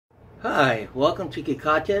Hi, welcome to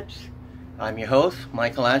Kika Tips. I'm your host,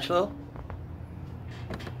 Michelangelo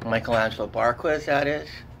Barques, that is.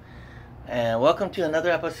 And welcome to another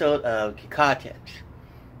episode of Kika Tips.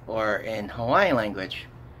 Or in Hawaiian language,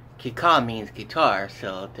 Kika means guitar,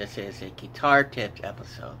 so this is a guitar tips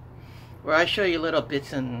episode. Where I show you little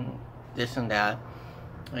bits and this and that,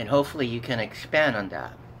 and hopefully you can expand on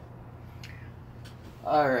that.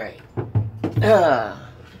 Alright.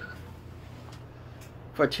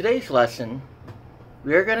 For today's lesson,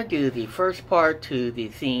 we're going to do the first part to the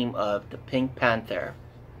theme of the Pink Panther.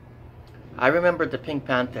 I remember the Pink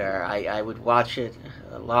Panther. I would watch it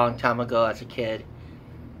a long time ago as a kid.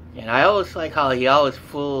 And I always like how he always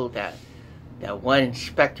fooled that one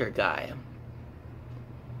inspector guy.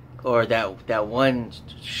 Or that one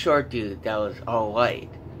short dude that was all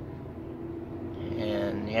white.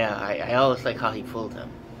 And yeah, I always like how he fooled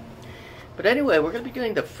him. But anyway, we're going to be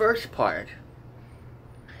doing the first part.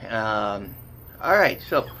 Alright,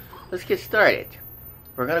 so let's get started.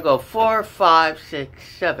 We're going to go 4, 5, 6,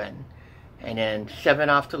 7. And then 7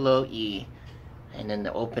 off the low E. And then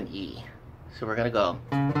the open E. So we're going to go.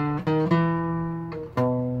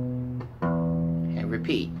 And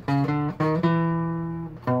repeat.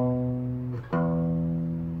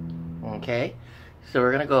 Okay. So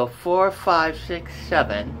we're going to go 4, 5, 6,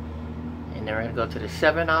 7. And then we're going to go to the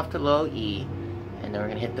 7 off the low E. And then we're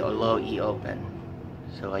going to hit the low E open.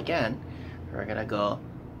 So again, we're going to go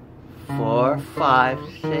 4, 5,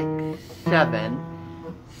 6, 7,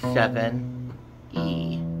 7,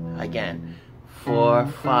 E. Again, 4,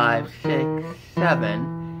 5, 6,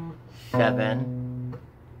 7, 7,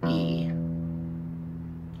 E.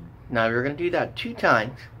 Now we're going to do that 2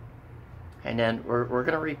 times, and then we're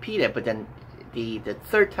going to repeat it, but then the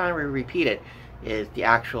third time we repeat it is the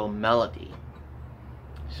actual melody.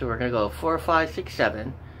 So we're going to go 4, 5, 6,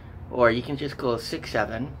 7. Or you can just go 6,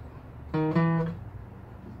 7, and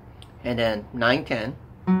then 9, 10,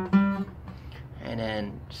 and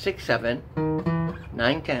then 6, 7,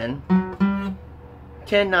 9, 10,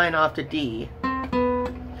 10, 9 off the D,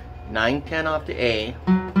 9, 10 off the A,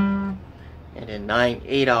 and then 9,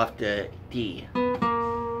 8 off the D.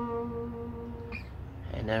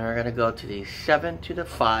 And then we're going to go to the 7 to the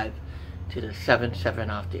 5 to the 7, 7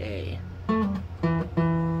 off the A.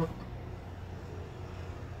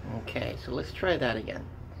 Okay, so let's try that again.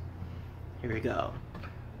 Here we go.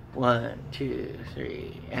 1, 2,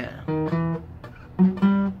 3, and.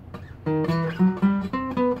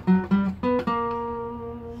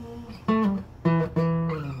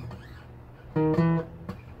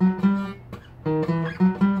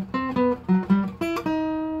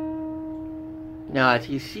 Now, as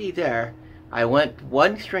you see there, I went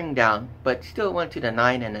 1 string down, but still went to the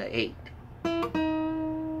 9 and the 8.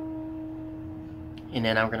 And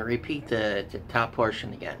then I'm going to repeat the top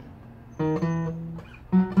portion again.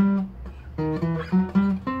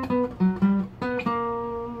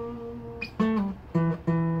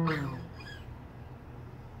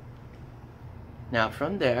 Now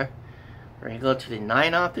from there, we're going to go to the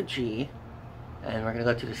 9 off the G, and we're going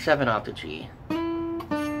to go to the 7 off the G.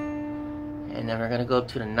 And then we're going to go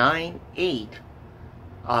to the 9, 8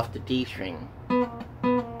 off the D string.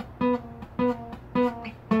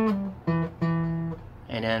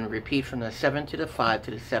 And then repeat from the 7 to the 5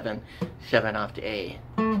 to the 7, 7 off the A.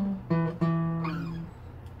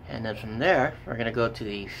 And then from there, we're going to go to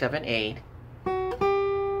the 7, 8,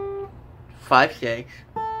 5, 6,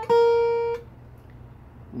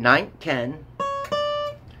 9, 10,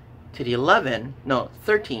 to the 11, no,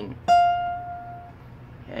 13.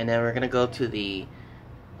 And then we're going to go to the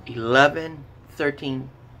 11, 13,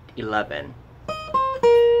 11.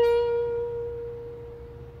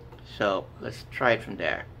 So let's try it from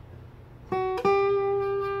there.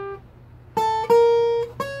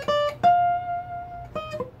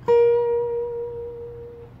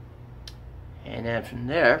 And then from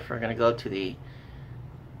there, we're going to go to the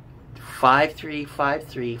 5, 3, 5,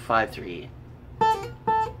 3, 5, 3.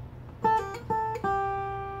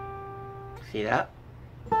 See that?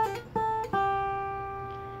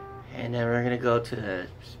 And then we're going to go to the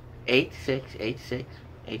 8, 6, 8, 6,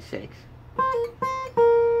 8, 6.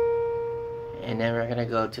 And then we're going to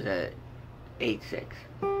go to the 8, 6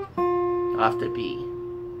 off the B.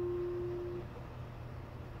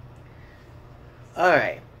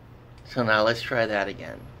 Alright, so now let's try that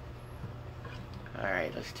again.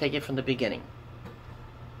 Alright, let's take it from the beginning.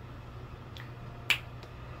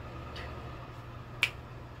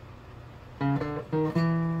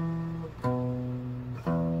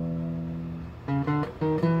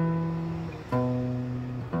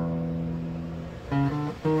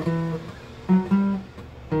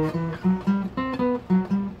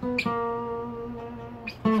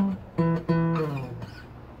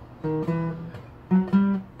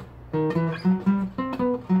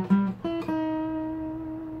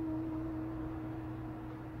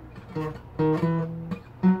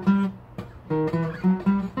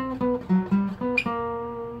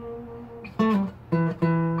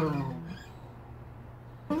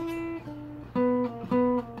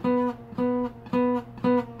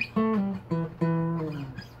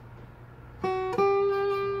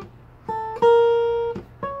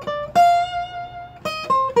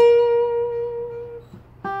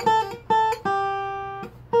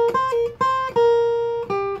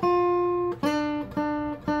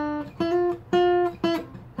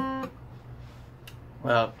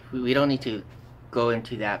 Well, we don't need to go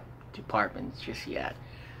into that department just yet.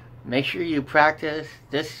 Make sure you practice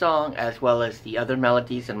this song as well as the other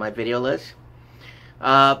melodies in my video list.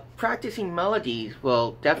 Practicing melodies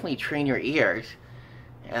will definitely train your ears,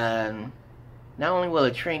 and not only will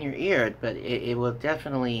it train your ear, but it will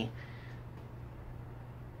definitely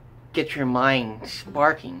get your mind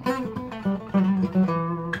sparking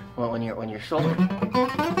when you're soloing.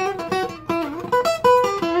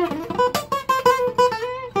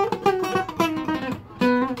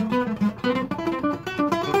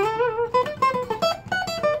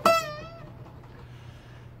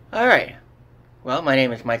 Alright, well, my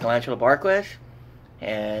name is Michelangelo Barques,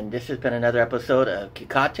 and this has been another episode of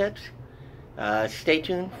Kika Tips. Stay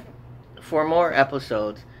tuned for more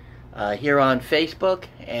episodes here on Facebook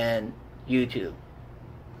and YouTube.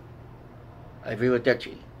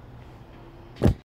 Arrivederci.